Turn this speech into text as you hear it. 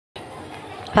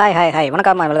Hi hi hi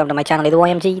வணக்கம் welcome to my channel. இது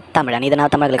OMG தமிழன். இது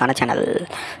நான் தமிழர்களுக்கான சேனல்.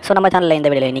 ஸோ நம்ம சேனலில் இந்த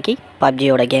வீடியோவில் இன்றைக்கி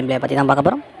பப்ஜியோட கேம் பிளே பற்றி தான் பார்க்க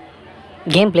போகிறோம்.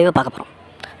 கேம் பிளேவை பார்க்க போகிறோம்.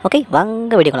 ஓகே,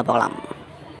 வாங்க வீடியோக்குள்ளே போகலாம்.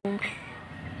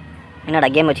 என்னடா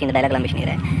கேம் வச்சு இந்த டைலாக்லாம்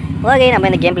பேசிக்கிறேன். ஓகே,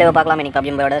 நம்ம இந்த கேம் பிளேவை பார்க்கலாம். இன்றைக்கி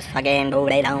பப்ஜியோட செகண்ட்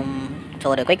விளையாடலாம். ஸோ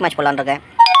ஒரு குயிக் மேட்ச் போடலான்னு இருக்கேன்.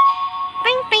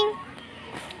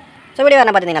 ஸோ வீடியோ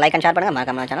என்ன பார்த்துருந்தீங்க, லைக் அண்ட் ஷேர் பண்ணுங்கள்.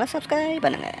 மறக்காம சேனலை சப்ஸ்கிரைப்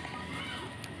பண்ணுங்கள்.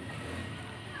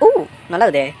 ஓ, நல்லா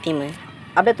இருக்குதே தீமு.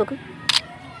 அப்படியே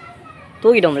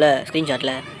தூக்கிட்டோம்ல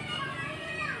ஸ்க்ரீன்ஷாட்டில்.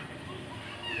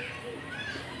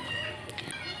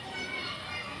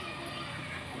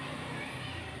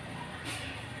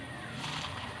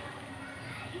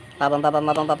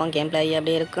 பாப்போம் கேம் பிளே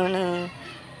அப்படியே இருக்குன்னு.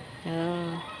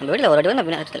 நம்ம வீட்டில் ஒரு வாட்டி நான்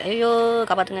பின்னாடி ஐயோ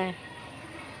காப்பாற்றுங்க.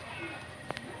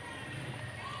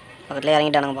 பக்கத்தில்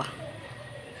இறங்கிட்டானுங்கப்பா.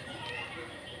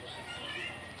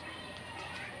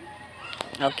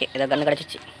 ஓகே, இதை கண்ணு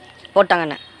கிடச்சிச்சு. போட்டாங்க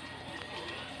என்ன?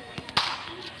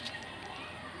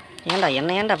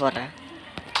 ஏன்டா போடுற?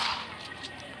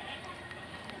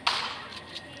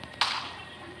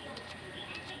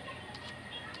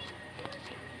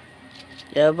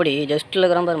 எப்படி ஜஸ்ட்டில்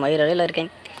இருக்கிற பாரு, மயிர் அடையில்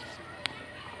இருக்கேன்.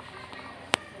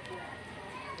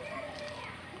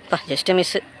 Just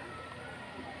miss.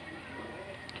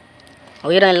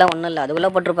 உயிரம் எல்லாம் ஒன்றும் இல்லை,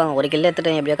 அதுக்குள்ளே போட்டிருப்பாங்க. ஒரு கில்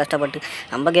எடுத்துட்டேன் எப்படியோ கஷ்டப்பட்டு.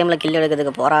 நம்ம கேமில் கில்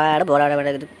எடுக்கிறதுக்கு போராட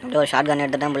எடுக்குது. அப்படியே ஒரு ஷார்ட் கன்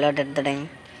எடுத்துட்டேன், புல்லட் எடுத்துட்டேன்.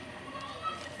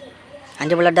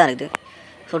 5 புல்லட் தான் இருக்குது.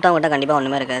 சுட்டாங்க விட்டால் கண்டிப்பாக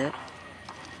ஒன்றுமே இருக்காது.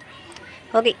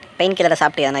 ஓகே, பெயின் கில்லரை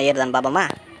சாப்பிட்டு எதனா ஏறுதான்னு பாப்போமா?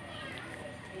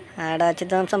 அடாச்சு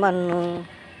தான் பண்ணும்.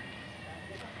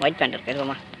 ஒயிட் பேண்ட் இருக்கு,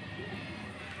 இருக்குமா?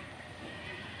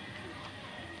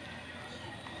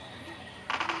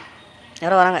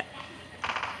 யாரோ வராங்க.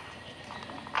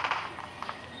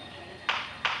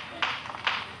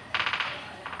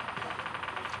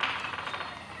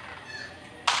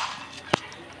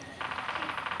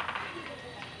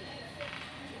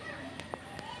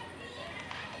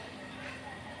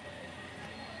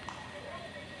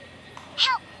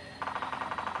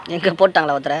 எங்கே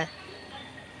போட்டாங்களா ஒருத்தரை?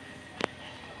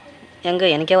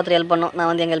 எனக்கே ஒருத்தர் ஹெல்ப் பண்ணோம். நான்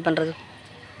வந்து எங்கே ஹெல்ப் பண்ணுறது?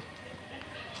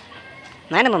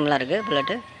 மேனமம்லாம் இருக்குது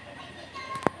புல்லட்டு.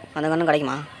 அந்த கண்ணும்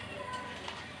கிடைக்குமா?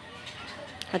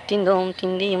 திந்தோம்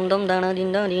திந்தியும் தோம் தானா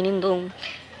திண்டா நீந்தோம்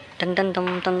டன் டன்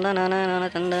தம் தந்தானா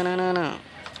தந்தானா.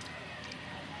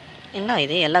 என்ன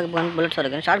இது எல்லா கன் புல்லட்ஸும்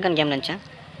இருக்குது. ஷார்ட் கன் கேம் நினச்சேன்.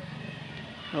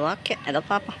 ஓகே, ஏதோ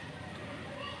பார்ப்போம்.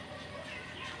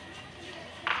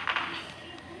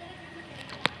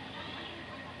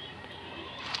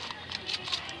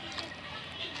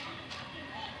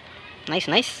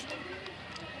 நைஸ்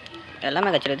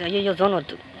எல்லாமே கச்சிடுது. ஐயோ ஜோன்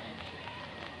வருது.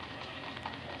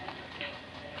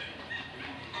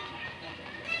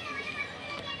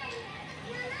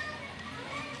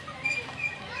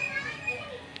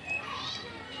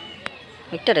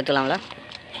 விக்டர் எடுத்துக்கலாம்ல?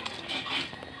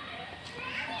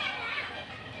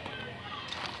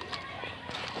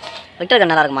 விக்டர்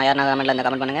நல்லா இருக்குமா? யார் நான் கமெண்ட்டில்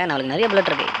கமெண்ட் பண்ணுங்கள். நாளைக்கு நிறைய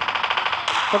புல்லட் இருக்கு.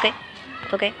 Okay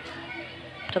okay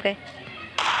okay.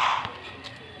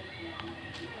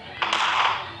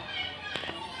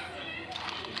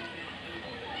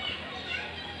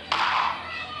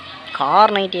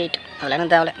 கார் 98 அதில் என்ன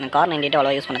தேவை? நான் கார் 98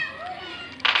 அவ்வளோ யூஸ் பண்ணேன்.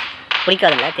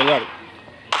 பிடிக்காதுல்ல? தெரியாது,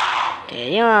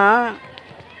 தெரியும்.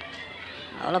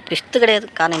 அவ்வளோ பிஸ்து கிடையாது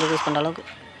கார் 98 யூஸ் பண்ணுற அளவுக்கு.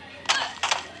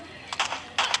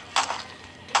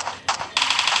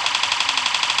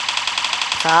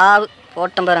 சாவு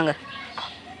போட்டம் பாருங்க.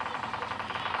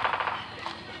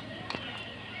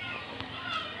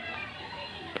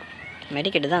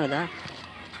 மெடிக்கெட்டு தான் இருக்குதா?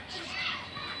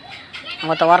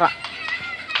 மொத்த வர்றான்.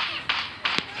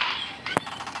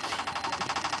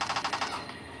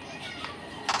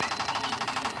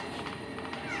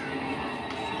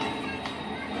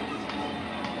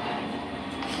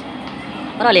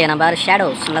 பரவாயில்லையா, நம்ம யார்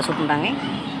ஷேடோஸ் நல்லா சூட் பண்ணுறாங்க.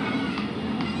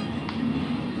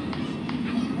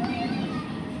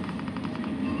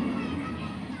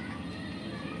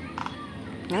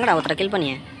 எங்கடா ஒருத்தரை கில்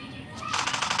பண்ணிய?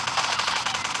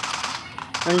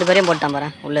 2 பேரையும் போட்டான் பாரு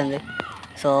உள்ளேருந்து.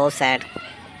 So sad.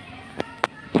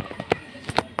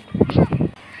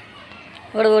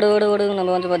 ஓடு.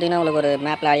 நம்ம வந்து பார்த்திங்கன்னா உங்களுக்கு ஒரு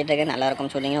மேப்பில் ஆடிட்டு இருக்கேன்.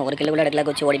 நல்லாயிருக்கும்னு சொன்னீங்கன்னா ஒரு கிலோ கூட இடத்துல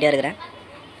வச்சு ஓடிட்டே இருக்கிறேன்.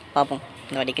 பார்ப்போம்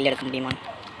இந்த வாட்டி கில் எடுக்க முடியுமா.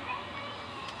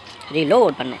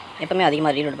 ரீலோட் பண்ணும். எப்போவுமே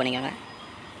அதிகமாக ரீலோட் பண்ணிக்கோங்க.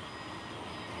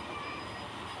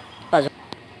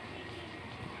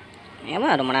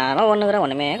 ஏமா ரொம்ப நேரம் ஒன்றுங்கிற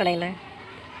ஒன்றுமே கிடையில.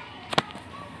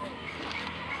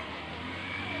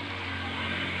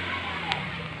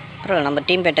 அப்புறம் நம்ம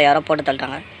டீம் பேட்டை யாரோ போட்டு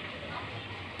தள்ளுறாங்க.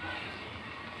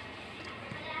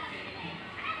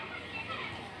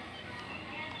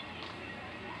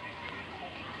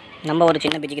 நம்ம ஒரு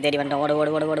சின்ன பிச்சுக்கு தேடி வந்துட்டோம்.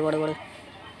 ஓடு.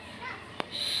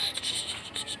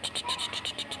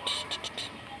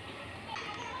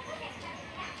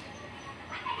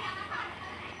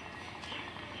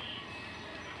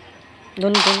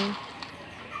 Tun Tun.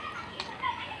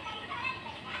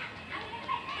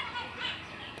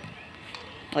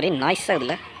 ஒரே நாய்ஸாக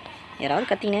இருக்குல்ல, யாராவது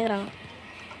கத்தினே இருக்கிறாங்க.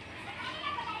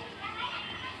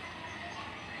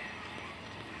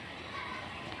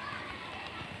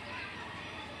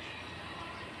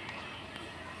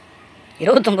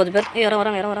 இருபத்தொம்பது பேர் யாரோ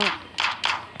வராங்க, யாரோ வராங்க.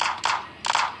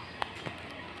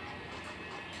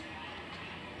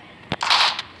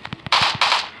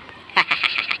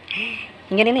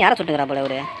 இங்கே நின்று யாரை சுட்டுக்கிறா போல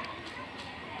ஒரு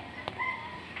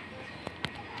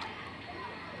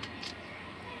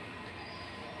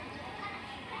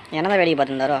என்னதான் வேடிக்கை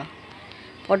பார்த்துருந்தாரோ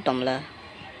போட்டோம்ல.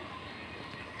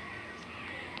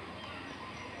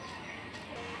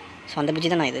 ஸோ அந்த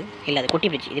பிரிட்ஜ் தானே இது? இல்லை, அது குட்டி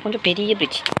பிரிட்ஜ். இது கொஞ்சம் பெரிய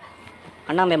பிரிட்ஜ்.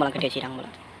 அண்ணாம்பே மலை கட்டி வச்சுக்கிறாங்க போல.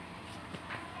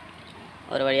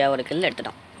 ஒரு வழியாக ஒரு கில்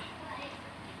எடுத்துட்டோம்.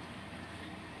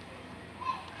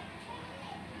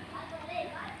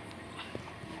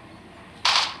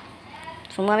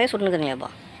 சும்மாவே சுட்டுனுக்குறீங்கப்பா.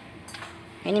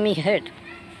 Enemy head.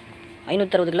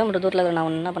 560 கிலோமீட்டர் தூரத்தில் இருக்கிற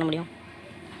நான் என்ன பண்ண முடியும்?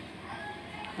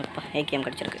 அப்பா ஏகேஎம்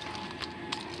கிடச்சிருக்கு.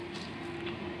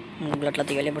 புல்லட்டில்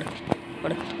தூக்கி வெளியே போடு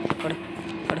போடு போடு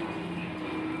போடு.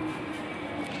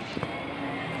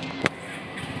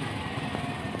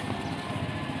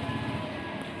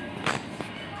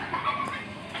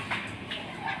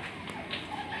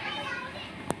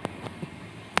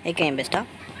 ஏகேஎம் பெஸ்ட்டா?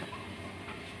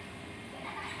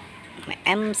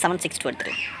 M762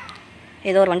 எடுத்துரு.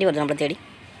 ஏதோ ஒரு வண்டி வருது நம்மளை தேடி.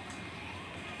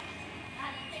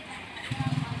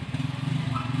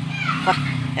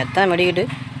 எத்தனை மெடிக்கிட்டு,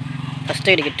 ஃபஸ்ட்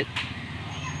எய்டு கிட்டு.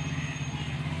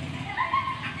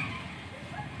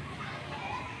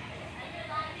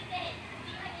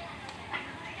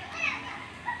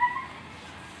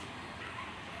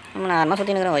 நம்ம நான் அம்மா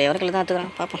சுற்றி நிற்கிறேன். ஒரே வரைக்கில் தான்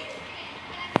எடுத்துக்கிறேன். பார்ப்போம்.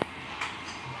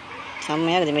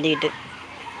 செம்மையாக இருக்குது மெடிக்கிட்டு.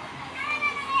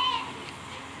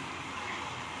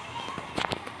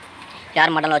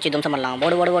 யார் மாட்டலாம் வச்சு தும்சம் பண்ணலாம்.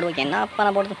 போடு போடு போடு. என்ன அப்பா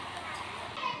நான் போடுது.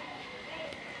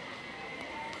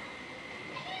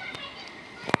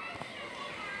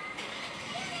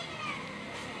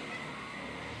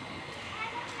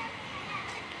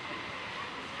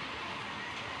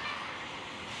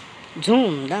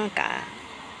 ஜூம் தான்க்கா.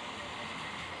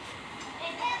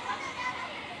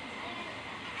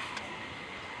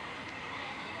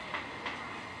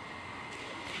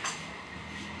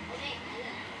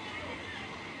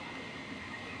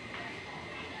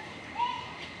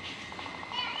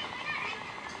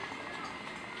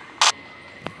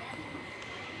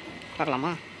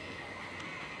 பார்க்கலாமா?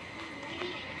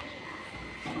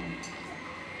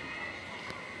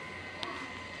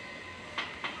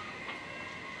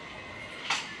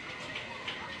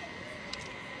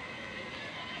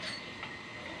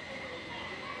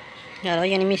 யாரோ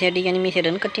எனிமி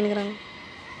சைடுன்னு கட்டினுக்கிறாங்க.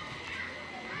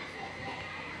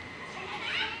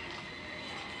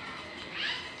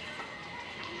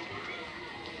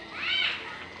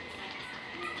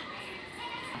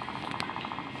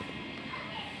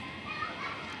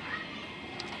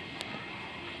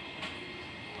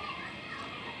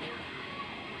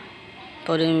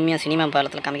 பொறுமையாக சினிமா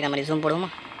பாலத்தில் காமிக்கிற மாதிரி ஜூம்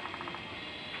போடுவோமா?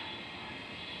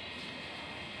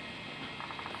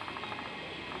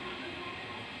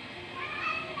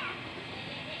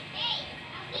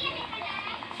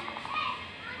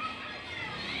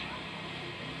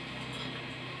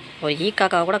 ஒரு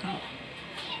ஈக்காக்காவை கூட காணும்.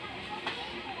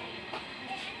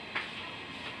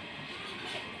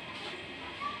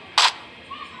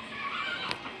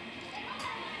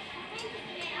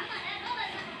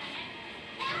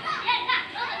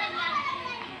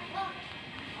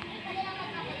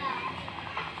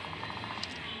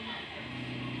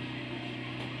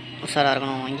 உஷாராக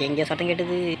இருக்கணும். இங்கே எங்கேயோ சட்டம்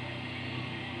கேட்டுது.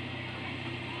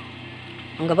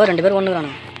 அங்கே போய் 2 பேர்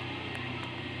ஒன்றுக்கிறானு.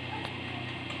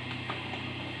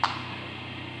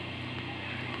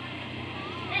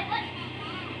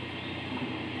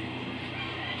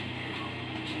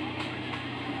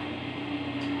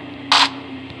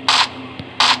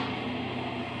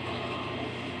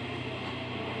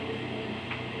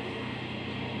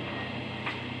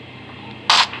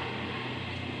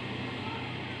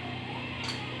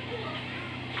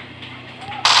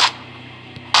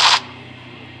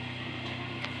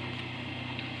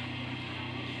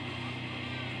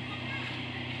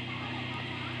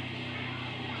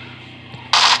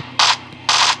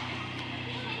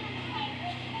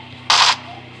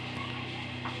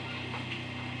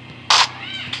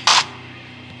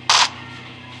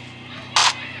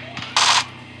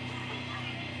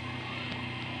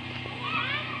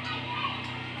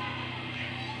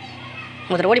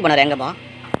 ஒருத்தர் ஓடி போனார். எங்கப்பா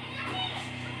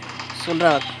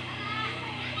சொல்கிறா?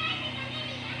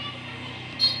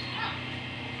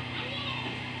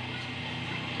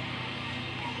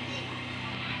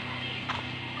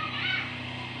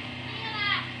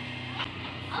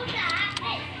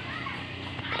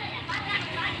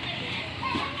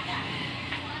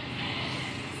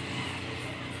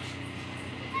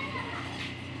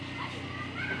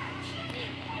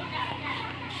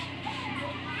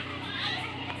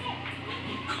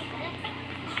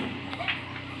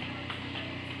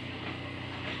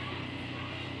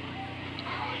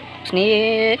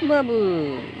 ஸ்னேக் பாபு.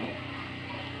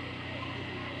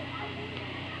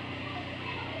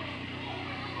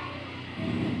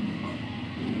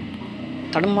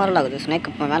 தடுமாறல் ஆகுது. ஸ்னேக்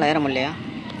இப்போ மேலே ஏற முடியலையா?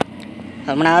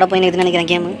 ரொம்ப நேரம் போய் நிற்குதுன்னு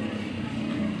நினைக்கிறேன் கேமு.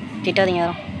 திட்டாதீங்க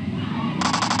யாரும்.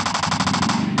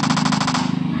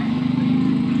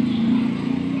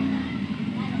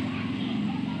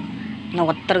 இன்னும்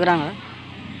ஒருத்தருக்குறாங்க.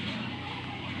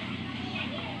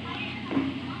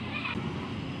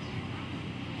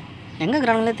 எங்கே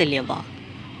இருக்கிறாங்களே தெரியலையாப்பா.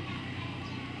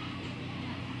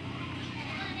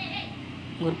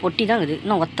 ஒரு பொட்டி தான் இருக்குது.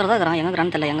 இன்னும் ஒருத்தர் தான் இருக்கிறான். எங்கே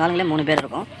இருக்கிறான்னு தெரியல. எங்கள் ஆளுங்களே 3 பேர்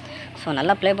இருக்கும். ஸோ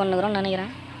நல்லா ப்ளே பண்ணுகிறோன்னு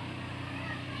நினைக்கிறேன்.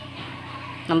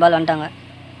 நம்பால் வந்துட்டாங்க.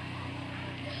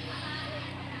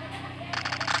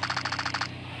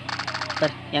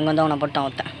 சார் எங்கே வந்து அவனை போட்டான்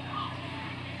ஒருத்தன்.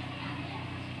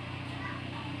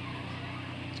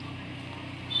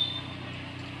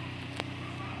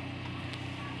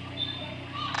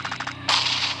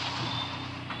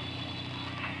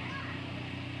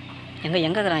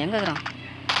 எங்கே இருக்கிறான்?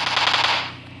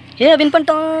 வின்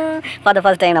பண்ணிட்டோம். ஃபார் த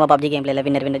ஃபர்ஸ்ட் டைம் நம்ம பப்ஜி கேம் பிளேல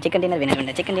வின்னர் சிக்கன் டின்னர்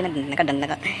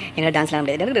எங்கள் டான்ஸ்லாம்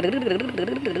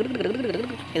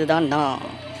இதுதான் நான்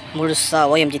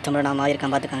முழுசாக OMG தமிழ் நான்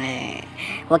இருக்கான் பார்த்துக்கோங்க.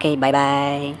 Okay bye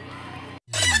bye.